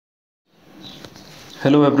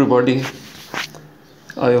Hello, everybody.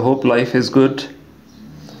 I hope life is good.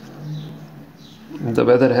 The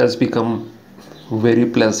weather has become very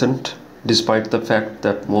pleasant despite the fact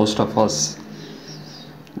that most of us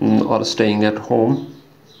are staying at home,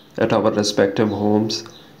 at our respective homes.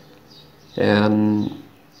 And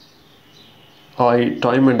I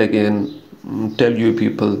time and again tell you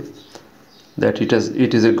people that it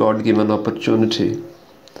is a God-given opportunity.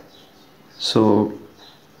 So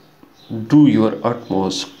do your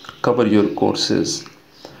utmost, cover your courses,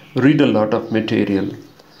 read a lot of material,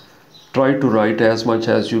 try to write as much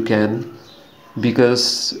as you can,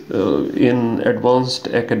 because in advanced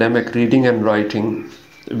academic reading and writing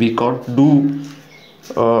we can't do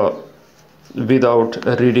uh, without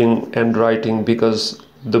reading and writing, because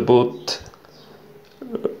the both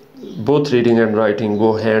reading and writing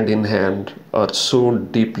go hand in hand, are so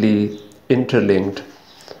deeply interlinked,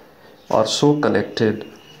 are so connected.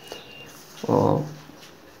 uh,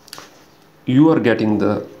 you are getting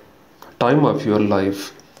the time of your life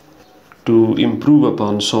to improve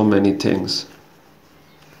upon so many things.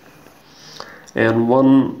 And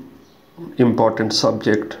one important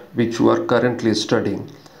subject which you are currently studying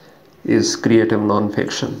is creative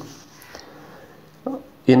nonfiction.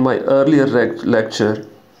 In my earlier lecture,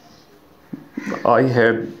 I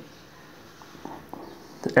had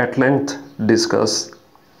at length discussed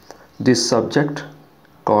this subject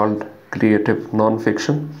called creative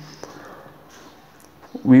nonfiction.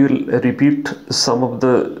 We will repeat some of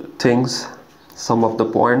the things, some of the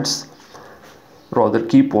points, rather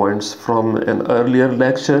key points from an earlier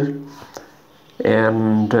lecture,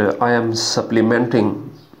 and I am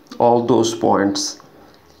supplementing all those points,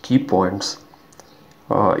 key points,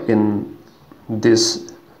 in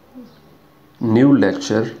this new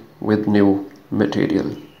lecture with new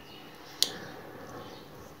material.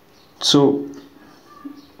 So,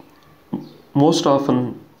 most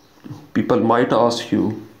often people might ask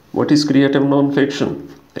you, what is creative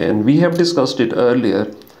nonfiction? And we have discussed it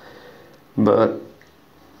earlier, but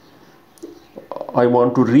I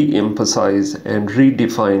want to re-emphasize and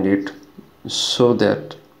redefine it so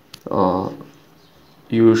that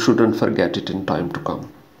you shouldn't forget it in time to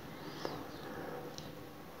come.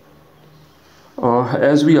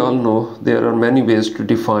 As we all know, there are many ways to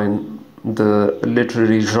define the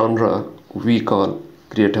literary genre we call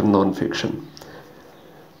creative nonfiction.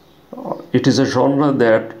 It is a genre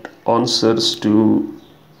that answers to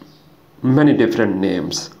many different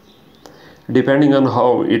names, depending on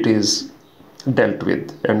how it is dealt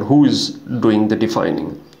with and who is doing the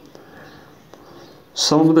defining.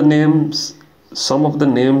 Some of the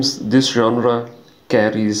names this genre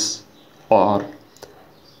carries are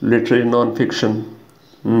literary nonfiction,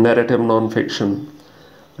 narrative nonfiction,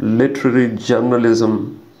 literary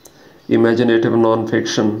journalism, imaginative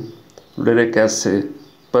nonfiction, lyric essay,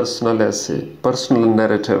 personal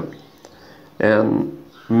narrative, and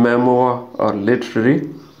memoir or literary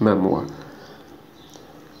memoir.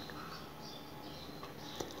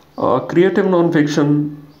 Creative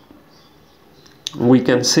nonfiction, we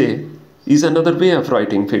can say, is another way of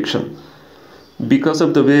writing fiction, because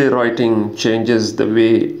of the way writing changes the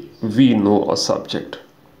way we know a subject.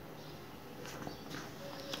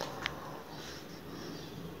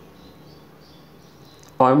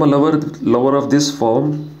 I am a lover of this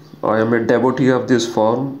form. I am a devotee of this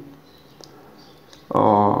form,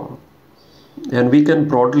 uh, and we can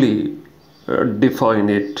broadly define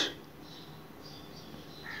it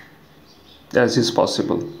as is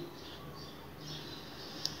possible.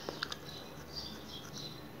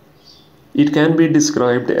 It can be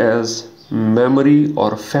described as memory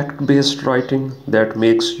or fact-based writing that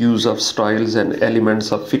makes use of styles and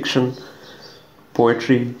elements of fiction,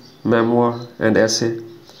 poetry, memoir, and essay.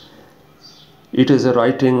 It is a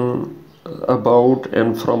writing about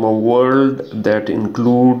and from a world that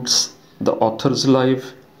includes the author's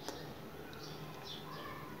life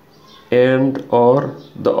and or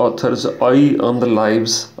the author's eye on the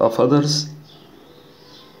lives of others.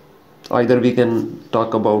 Either we can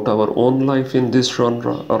talk about our own life in this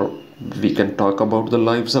genre, or we can talk about the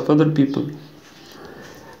lives of other people.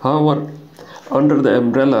 However, under the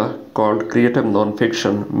umbrella called creative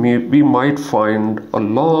nonfiction, we might find a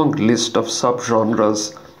long list of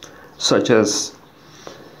subgenres such as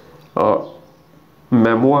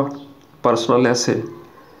memoir, personal essay,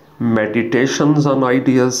 meditations on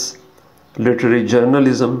ideas, literary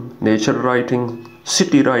journalism, nature writing,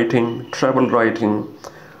 city writing, travel writing,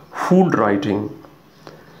 food writing,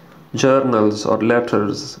 journals or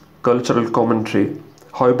letters, cultural commentary,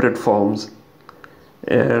 hybrid forms,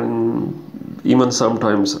 and even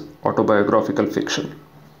sometimes autobiographical fiction.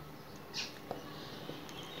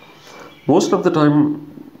 Most of the time,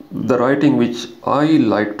 the writing which I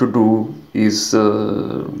like to do is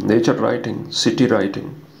nature writing, city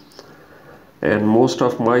writing, and most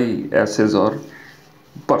of my essays are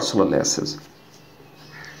personal essays.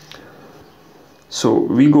 So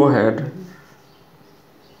we go ahead.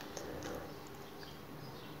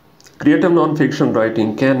 Creative nonfiction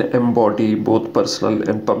writing can embody both personal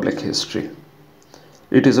and public history.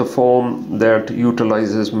 It is a form that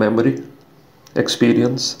utilizes memory,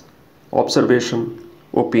 experience, observation,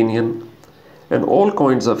 opinion, and all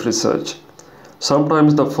kinds of research.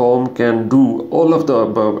 Sometimes the form can do all of the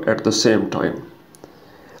above at the same time.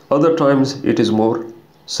 Other times it is more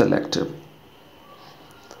selective.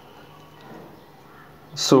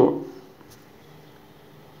 So,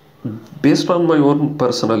 based on my own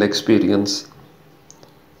personal experience,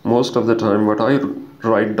 most of the time what I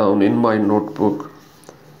write down in my notebook,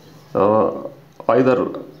 uh, either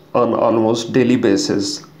on almost daily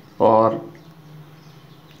basis or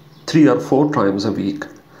 3 or 4 times a week,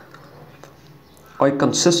 I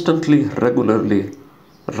consistently, regularly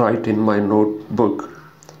write in my notebook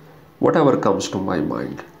whatever comes to my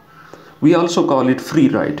mind. We also call it free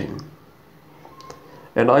writing.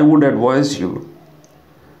 And I would advise you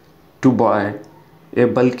to buy a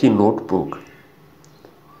bulky notebook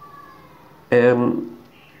and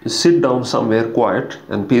sit down somewhere quiet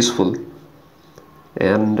and peaceful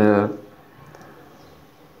and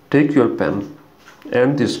take your pen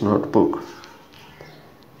and this notebook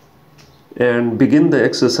and begin the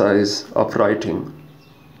exercise of writing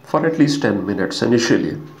for at least 10 minutes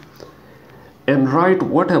initially, and write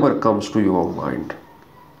whatever comes to your mind.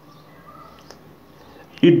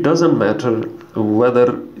 It doesn't matter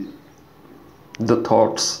whether the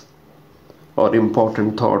thoughts or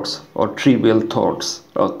important thoughts or trivial thoughts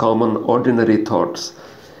or common ordinary thoughts,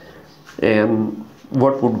 and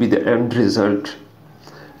what would be the end result.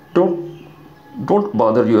 Don't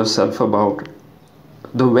bother yourself about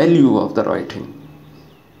the value of the writing.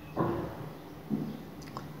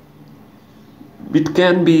 It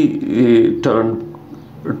can be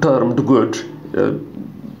termed good.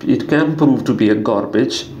 It can prove to be a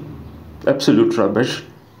garbage, absolute rubbish,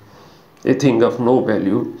 a thing of no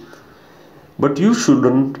value. But you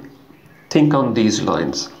shouldn't think on these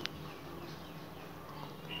lines.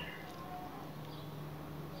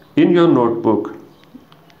 In your notebook,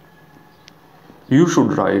 you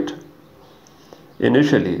should write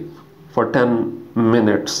initially for 10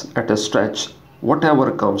 minutes at a stretch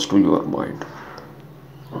whatever comes to your mind,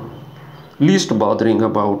 least bothering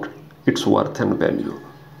about its worth and value.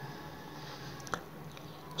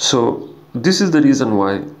 So this is the reason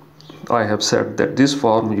why I have said that this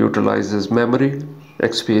form utilizes memory,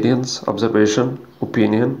 experience, observation,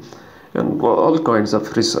 opinion, and all kinds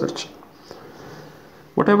of research.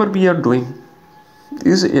 Whatever we are doing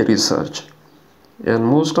is a research, and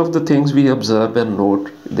most of the things we observe and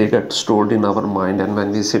note, they get stored in our mind, and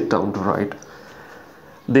when we sit down to write,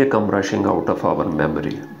 they come rushing out of our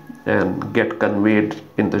memory and get conveyed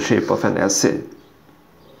in the shape of an essay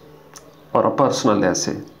or a personal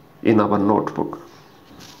essay in our notebook.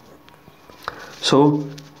 So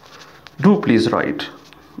do please write,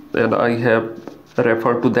 and I have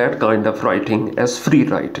referred to that kind of writing as free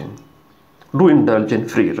writing. Do indulge in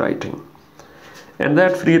free writing, and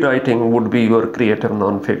that free writing would be your creative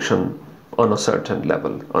nonfiction on a certain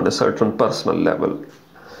level, on a certain personal level.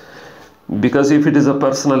 Because if it is a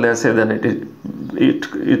personal essay, then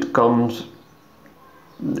it comes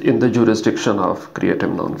in the jurisdiction of creative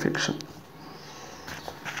nonfiction.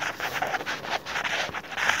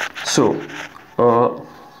 So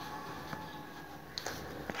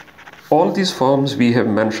all these forms we have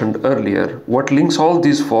mentioned earlier, what links all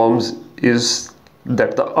these forms is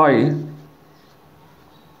that the I,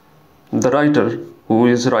 the writer who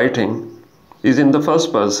is writing, is in the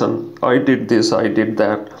first person. I did this, I did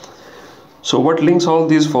that. So what links all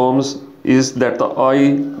these forms is that the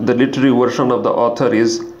I, the literary version of the author,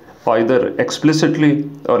 is either explicitly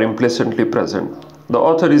or implicitly present. The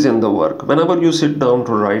author is in the work. Whenever you sit down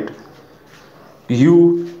to write,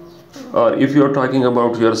 you, or if you are talking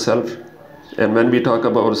about yourself, and when we talk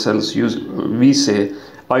about ourselves, we say,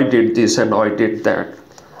 I did this and I did that.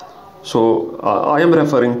 So I am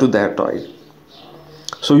referring to that I.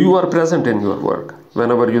 So you are present in your work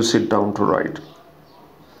whenever you sit down to write.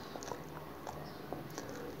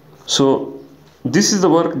 So this is the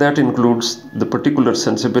work that includes the particular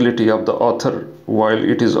sensibility of the author, while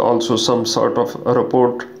it is also some sort of a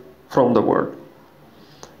report from the world,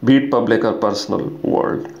 be it public or personal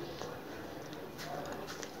world.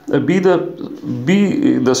 Be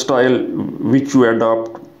the style which you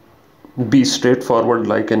adopt be straightforward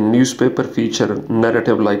like a newspaper feature,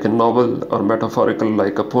 narrative like a novel, or metaphorical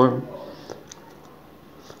like a poem.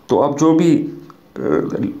 तो आप जो भी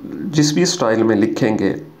जिस भी style में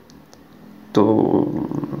लिखेंगे, तो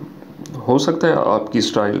हो सकता है आपकी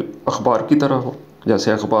स्टाइल अखबार की तरह हो,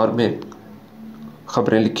 जैसे अखबार में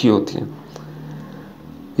ख़बरें लिखी होती हैं,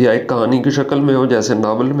 या एक कहानी की शक्ल में हो जैसे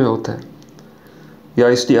नावल में होता है, या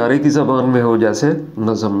इश्तिहारे की ज़बान में हो जैसे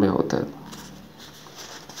नज़म में होता है।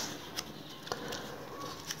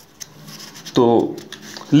 तो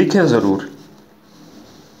लिखें ज़रूर,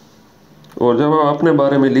 और जब आप अपने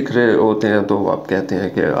बारे में लिख रहे होते हैं तो आप कहते हैं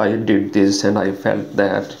कि I did this and I felt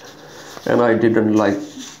that and I didn't like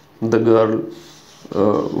the girl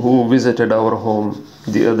who visited our home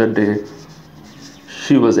the other day,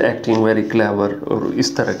 she was acting very clever, और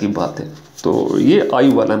इस तरह की बातें। तो ये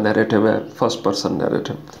आई वाला नैरेटिव है, फर्स्ट पर्सन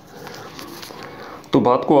नैरेटिव। तो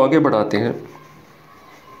बात को आगे बढ़ाते हैं।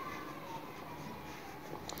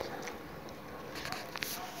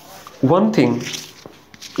 One thing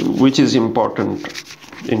which is important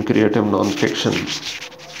in creative non-fiction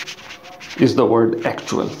is the word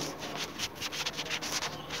actual.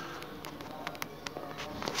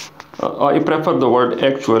 I prefer the word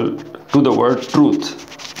actual to the word truth.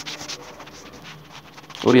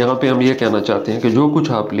 और यहाँ पे हम ये कहना चाहते हैं कि जो कुछ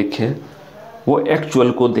आप लिखें वो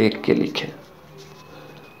एक्चुअल को देख के लिखें।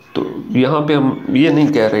 तो यहाँ पे हम ये नहीं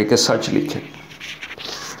कह रहे कि सच लिखें,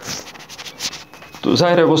 तो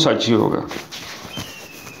जाहिर है वो सच ही होगा।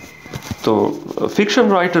 तो fiction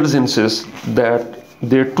writers insist that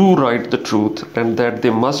they too write the truth and that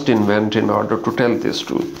they must invent in order to tell this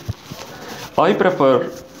truth. I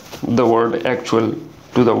prefer the word actual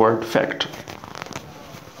to the word fact.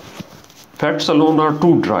 Facts alone are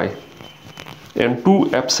too dry and too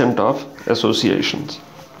absent of associations.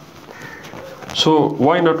 So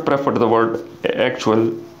why not prefer the word actual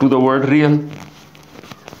to the word real?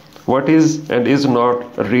 What is and is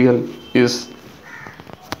not real is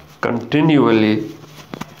continually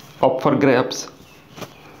up for grabs.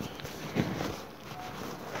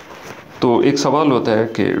 तो एक सवाल होता है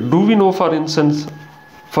कि do we know for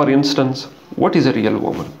instance what is a real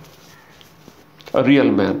woman, a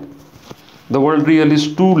real man? The word real is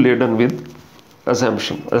too laden with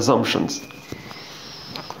assumptions.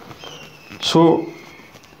 So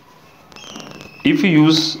if you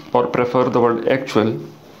use or prefer the word actual,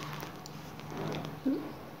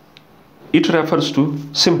 it refers to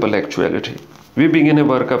simple actuality. We begin a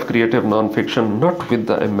work of creative non-fiction not with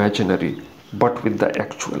the imaginary but with the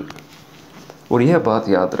actual. और यह बात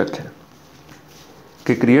याद रखें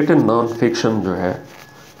कि creative non-fiction जो है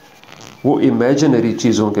वो imaginary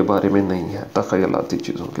चीज़ों के बारे में नहीं है, तख़यलाती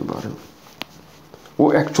चीज़ों के बारे में,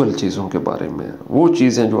 वो एक्चुअल चीज़ों के बारे में है, वो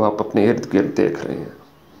चीज़ें जो आप अपने इर्द गिर्द देख रहे हैं।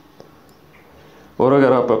 और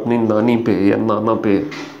अगर आप अपनी नानी पे या नाना पे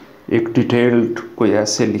एक डिटेल्ड कोई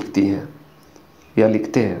ऐसे लिखती हैं या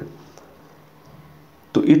लिखते हैं,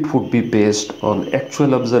 तो it would be based on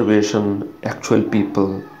actual observation, actual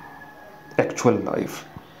people, actual life.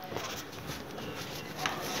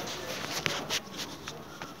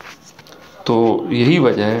 तो यही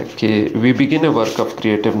वजह है कि we begin A work of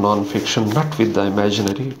creative non fiction not with the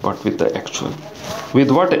imaginary but with the actual,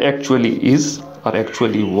 with what actually is और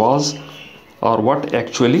actually was और what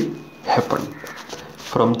actually happened.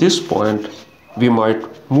 From this point we might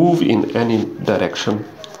move in any direction,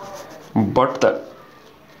 but the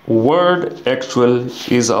word actual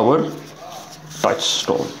is our touch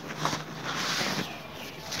stone.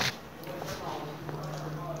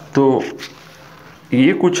 तो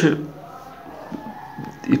ये कुछ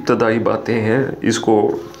इब्तदाई बातें हैं, इसको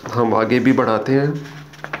हम आगे भी बढ़ाते हैं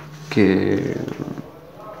कि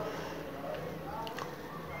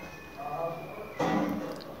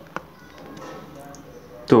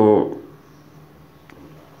तो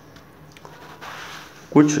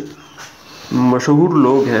कुछ मशहूर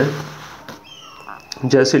लोग हैं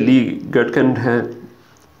जैसे ली गटकिंड हैं,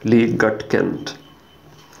 ली गटकिंड,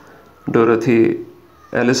 डोरथी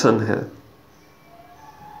एलिसन है।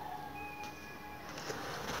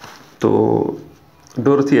 तो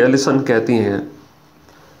डोरथी एलिसन कहती हैं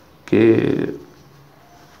कि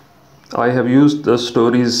I have used the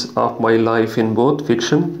stories of my life in both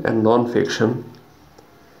fiction and non-fiction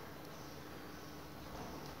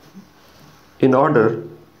in order,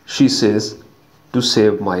 she says, to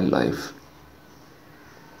save my life.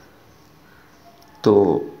 तो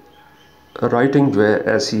राइटिंग जो है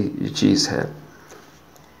ऐसी चीज़ है।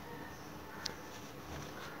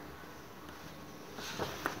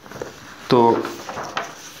 तो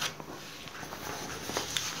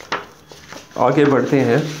आगे बढ़ते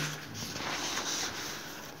हैं।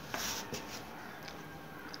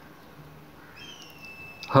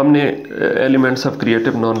 हमने elements of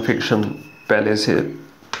creative non fiction पहले से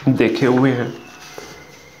देखे हुए हैं,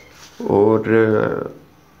 और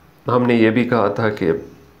हमने ये भी कहा था कि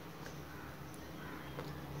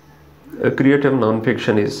creative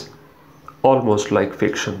non-fiction is almost like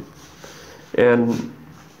fiction, and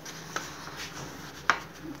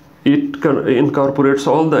it incorporates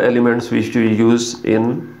all the elements which we use in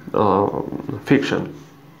fiction.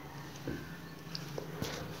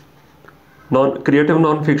 Creative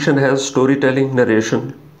non-fiction has storytelling,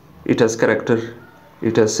 narration, it has character,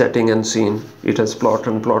 it has setting and scene, it has plot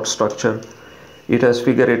and plot structure, it has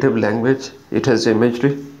figurative language, it has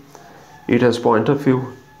imagery, it has point of view,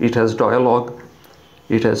 it has dialogue,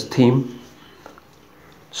 it has theme.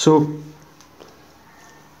 So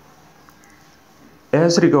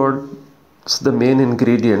as regards the main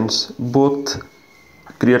ingredients, both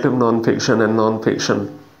creative non-fiction and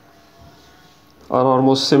non-fiction are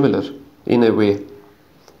almost similar in a way,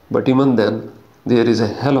 but even then there is a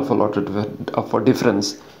hell of a lot of a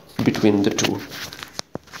difference between the two.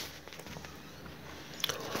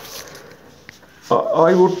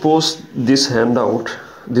 I would post this handout,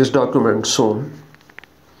 this document soon.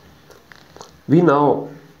 We now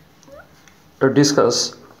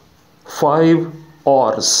discuss 5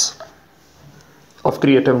 R's of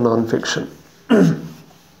creative non-fiction.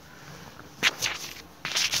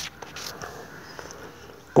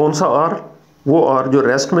 कौन सा R? वो R जो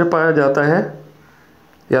rest में पाया जाता है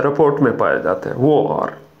या report में पाया जाता है, वो R.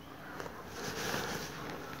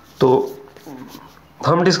 तो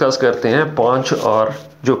हम डिस्कस करते हैं 5 R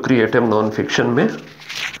जो क्रिएटिव नॉन फिक्शन में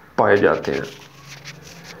पाए जाते हैं.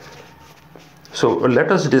 So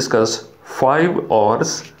let us discuss 5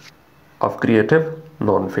 R's of creative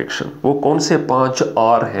non fiction. वो कौन से 5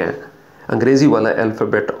 R हैं, अंग्रेजी वाला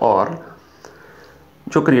अल्फ़ाबेट R,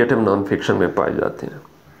 जो क्रिएटिव नॉन फिक्शन में पाए जाते हैं.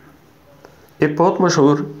 एक बहुत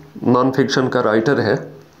मशहूर नॉन फिक्शन का राइटर है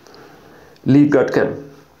ली गटकिन.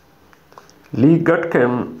 ली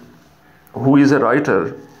गटकिन, who is a writer,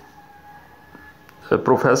 a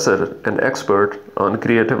professor and expert on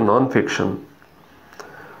creative non-fiction,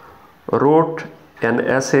 wrote an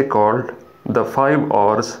essay called The 5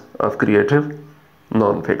 R's of Creative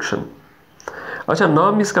Non-Fiction. अच्छा,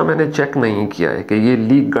 नाम इसका मैंने चेक नहीं किया है कि ये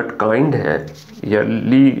ली गटकाइंड है या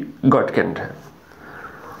ली गटकिन है.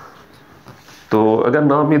 तो अगर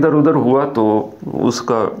नाम इधर उधर हुआ तो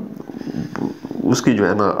उसकी जो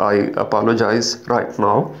है ना, आई अपोलोजाइज राइट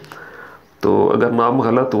नाउ. तो अगर नाम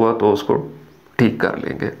गलत हुआ तो उसको ठीक कर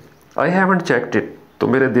लेंगे. आई हैवंट चेक्ड इट, तो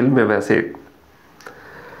मेरे दिल में वैसे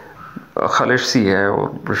खलिश सी है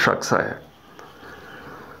और शक सा है.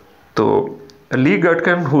 तो ली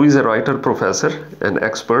गटकिन, who is a writer, professor and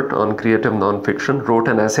expert on creative non-fiction, wrote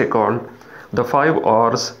an essay called The 5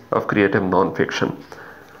 R's of Creative Non-Fiction.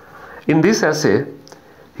 In this essay,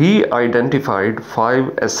 he identified 5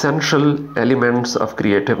 essential elements of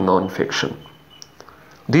creative non-fiction.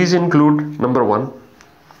 These include, number 1,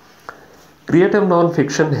 creative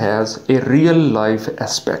non-fiction has a real life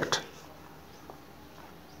aspect.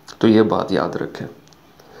 तो ये बात याद रखें.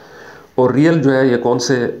 और real जो है ये कौन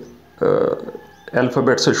से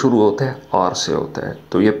अल्फ़ाबेट से शुरू होता है? R से होता है.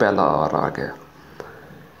 तो ये पहला R आ गया.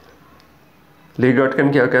 ली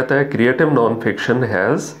गटकिन क्या कहता है? Creative non fiction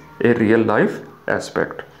has a real life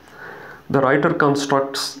aspect. The writer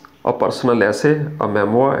constructs a personal essay, a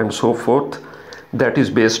memoir and so forth that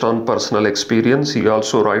is based on personal experience. He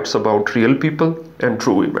also writes about real people and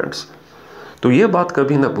true events. तो ये बात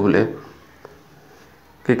कभी ना भूलें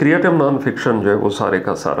कि creative non fiction जो है वो सारे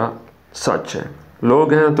का सारा सच है.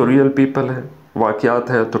 लोग हैं तो रियल पीपल हैं, वाक़यात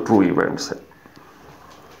हैं तो ट्रू इवेंट्स हैं.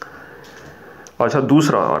 अच्छा,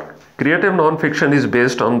 दूसरा R, creative non-fiction is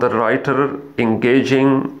based on the writer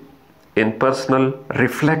engaging in personal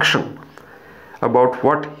reflection about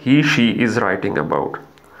what he she is writing about.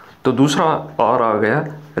 तो दूसरा R आ गया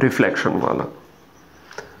रिफ्लेक्शन वाला.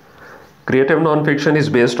 Creative non-fiction is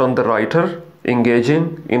based on the writer engaging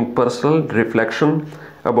in personal reflection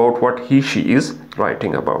about what he she is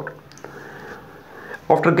writing about.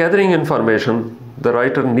 After gathering information, the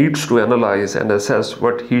writer needs to analyze and assess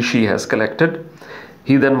what he she has collected.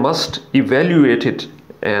 He then must evaluate it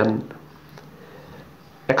and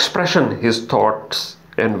expression his thoughts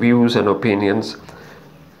and views and opinions.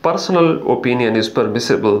 Personal opinion is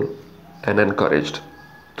permissible and encouraged.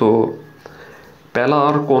 तो पहला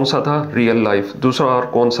R कौन सा था? Real life. दूसरा R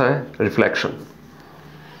कौन सा है? Reflection.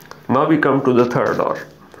 Now we come to the third R.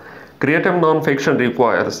 Creative non-fiction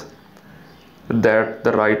requires that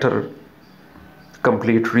the writer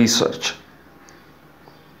complete research.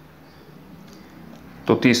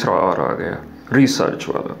 तो तीसरा R आ गया, रिसर्च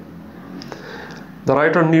वाला. The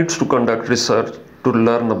writer needs to conduct research to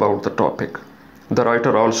learn about the topic. The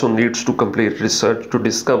writer also needs to complete research to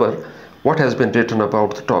discover what has been written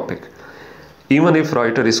about the topic. Even if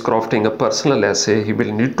writer is crafting a personal essay, he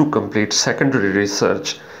will need to complete secondary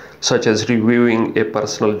research such as reviewing a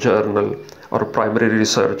personal journal, or primary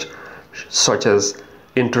research such as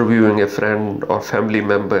interviewing a friend or family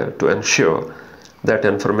member to ensure that the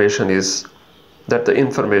information is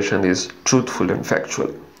truthful and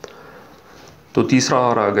factual. तो तीसरा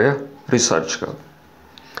और आ गया research का.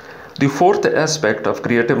 The fourth aspect of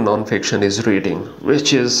creative non-fiction is reading,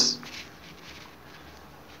 which is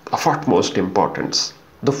of utmost importance.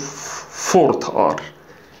 The fourth R,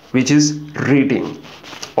 which is reading,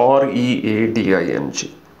 READING.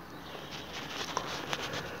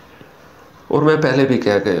 और मैं पहले भी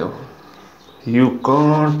कह गया हूँ, you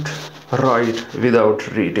can't write without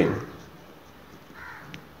reading.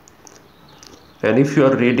 And if you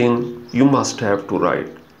are reading, you must have to write.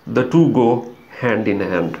 The two go hand in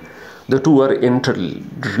hand. The two are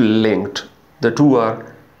interlinked. The two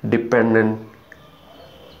are dependent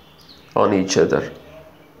on each other.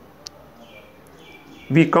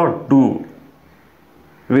 We can't do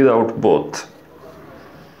without both.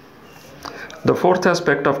 The fourth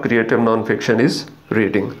aspect of creative non-fiction is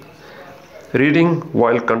reading. Reading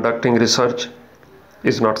while conducting research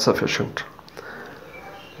is not sufficient.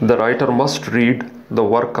 The writer must read the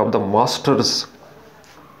work of the masters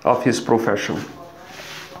of his profession.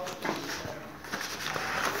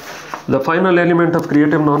 The final element of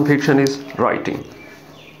creative non-fiction is writing.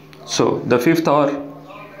 So the fifth R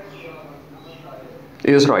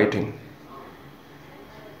is writing.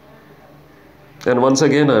 And once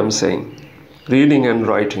again I am saying, reading and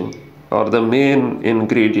writing are the main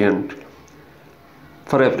ingredient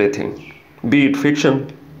for everything, be it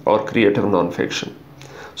fiction or creative non-fiction.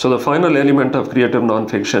 So the final element of creative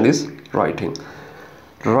non-fiction is writing.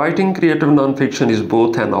 Writing creative non-fiction is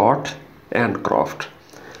both an art and craft.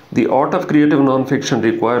 The art of creative non-fiction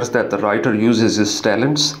requires that the writer uses his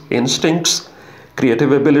talents, instincts,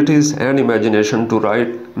 creative abilities, and imagination to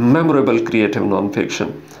write memorable creative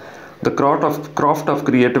non-fiction. The craft of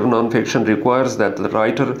creative non-fiction requires that the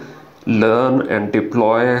writer learn and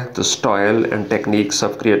deploy the style and techniques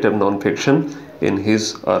of creative non-fiction in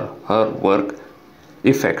his or her work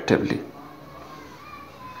effectively.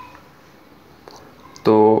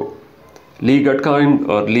 तो ली गटकिन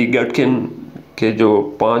और ली गटकिन के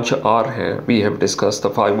जो 5 R हैं, we have discussed the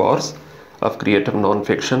 5 R's of creative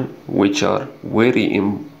non-fiction, which are very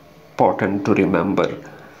important to remember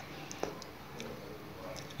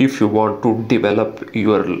if you want to develop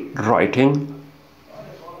your writing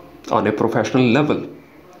on a professional level.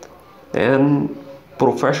 And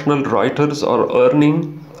professional writers are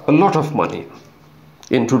earning a lot of money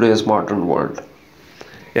in today's modern world.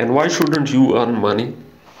 And why shouldn't you earn money?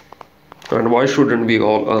 And why shouldn't we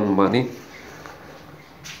all earn money?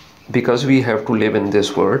 Because we have to live in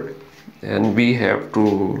this world and we have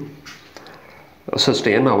to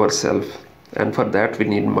sustain ourselves, and for that we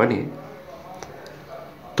need money.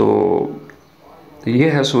 तो ये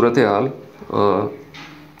है सूरत हाल.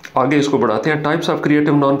 आगे इसको बढ़ाते हैं. Types of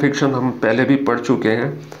creative non fiction हम पहले भी पढ़ चुके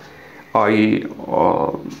हैं. I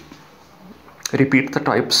repeat the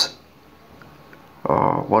types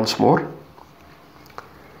once more.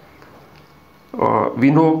 We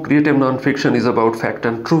know creative non-fiction is about fact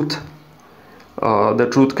and truth. The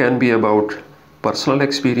truth can be about personal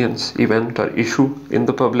experience, event, or issue in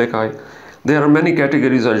the public eye. There are many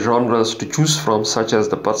categories or genres to choose from, such as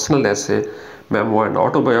the personal essay, memoir, and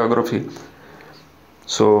autobiography.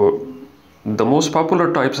 So, the most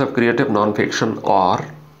popular types of creative non-fiction are: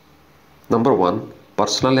 number 1,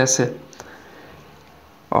 personal essay.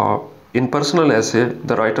 In personal essay,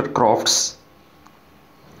 the writer crafts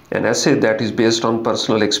an essay that is based on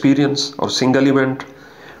personal experience or single event,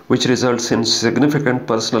 which results in significant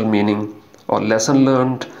personal meaning or lesson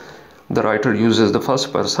learned. The writer uses the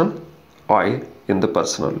first person, I, in the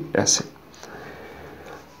personal essay.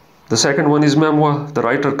 The second one is memoir. The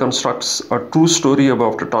writer constructs a true story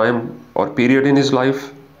about a time or period in his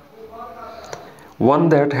life, one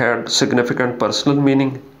that had significant personal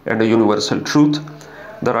meaning and a universal truth.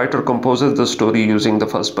 The writer composes the story using the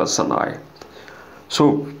first person I.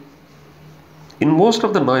 So, in most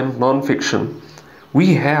of the non-fiction,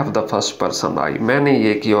 we have the first person I. मैंने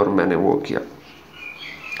ये किया और मैंने वो किया.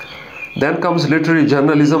 Then comes literary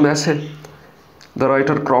journalism essay. The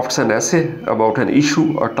writer crafts an essay about an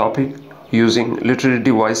issue or topic using literary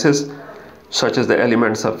devices such as the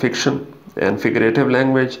elements of fiction and figurative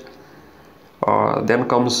language. Then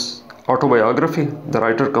comes autobiography. The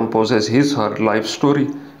writer composes his or her life story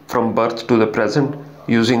from birth to the present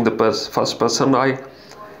using the first person I.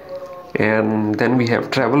 And then we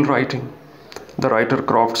have travel writing. The writer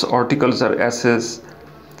crafts articles or essays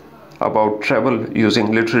about travel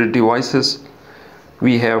using literary devices.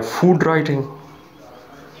 We have food writing.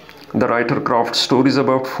 The writer crafts stories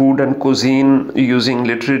about food and cuisine using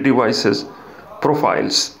literary devices.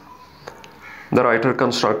 Profiles. The writer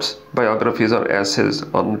constructs biographies or essays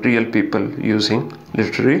on real people using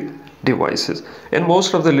literary devices. And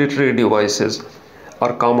most of the literary devices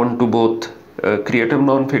are common to both creative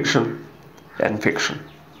nonfiction and fiction.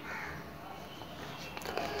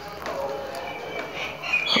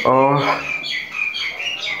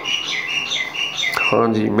 हाँ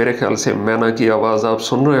जी, मेरे ख्याल से मैना की आवाज़ आप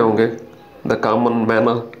सुन रहे होंगे. द कॉमन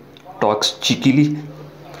मैना talks cheekily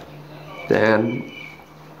and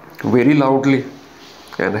very loudly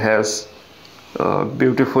and has a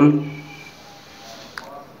beautiful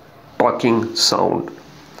talking sound.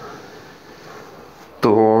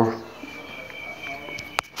 So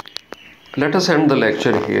let us end the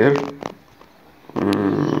lecture here.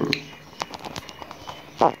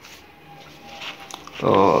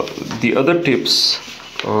 The other tips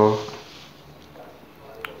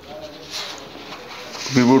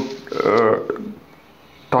we would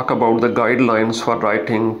talk about the guidelines for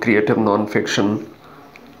writing creative nonfiction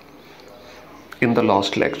in the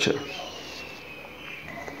last lecture,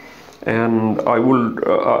 and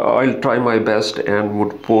I'll try my best and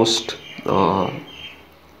would post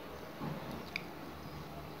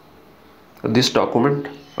this document.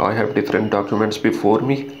 I have different documents before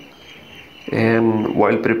me, and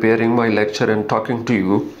while preparing my lecture and talking to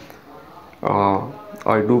you,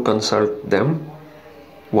 I do consult them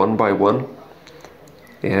one by one,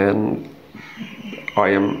 and I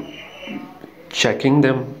am checking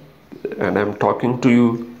them, and I'm talking to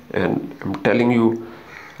you, and I'm telling you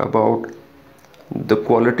about the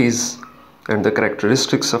qualities and the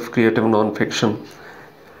characteristics of creative nonfiction.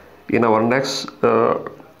 In our next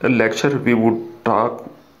lecture, we would talk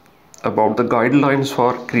about the guidelines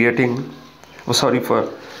for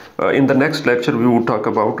in the next lecture we would talk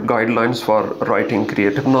about guidelines for writing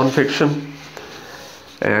creative nonfiction,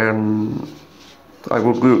 and I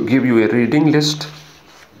would give you a reading list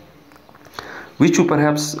which you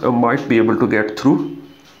perhaps might be able to get through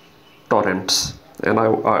torrents, and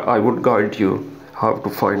I would guide you how to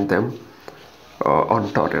find them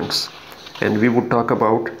on torrents. And we would talk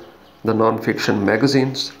about the nonfiction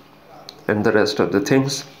magazines and the rest of the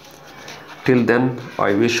things. Till then,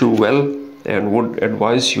 I wish you well and would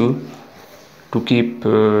advise you to keep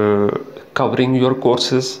covering your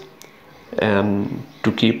courses and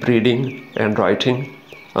to keep reading and writing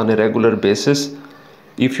on a regular basis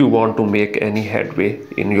if you want to make any headway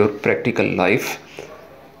in your practical life,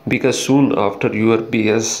 because soon after your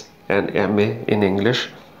BS and MA in English,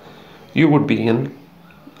 you would be in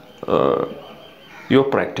your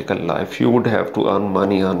practical life. You would have to earn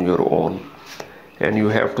money on your own, and you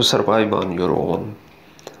have to survive on your own.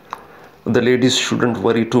 The ladies shouldn't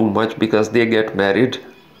worry too much because they get married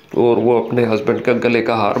और वो अपने husband का गले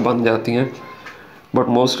का हार बन जाती हैं. But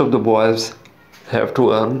most of the boys have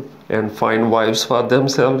to earn and find wives for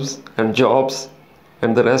themselves and jobs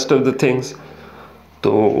and the rest of the things.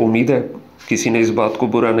 तो उम्मीद है किसी ने इस बात को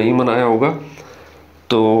बुरा नहीं मनाया होगा.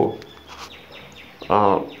 तो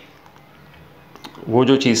वो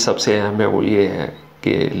जो चीज़ सबसे अहम है वो ये है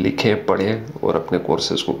कि लिखें, पढ़ें और अपने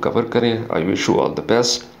कोर्सेज़ को कवर करें. I wish you all the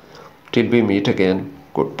best. Till we meet again,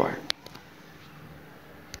 goodbye.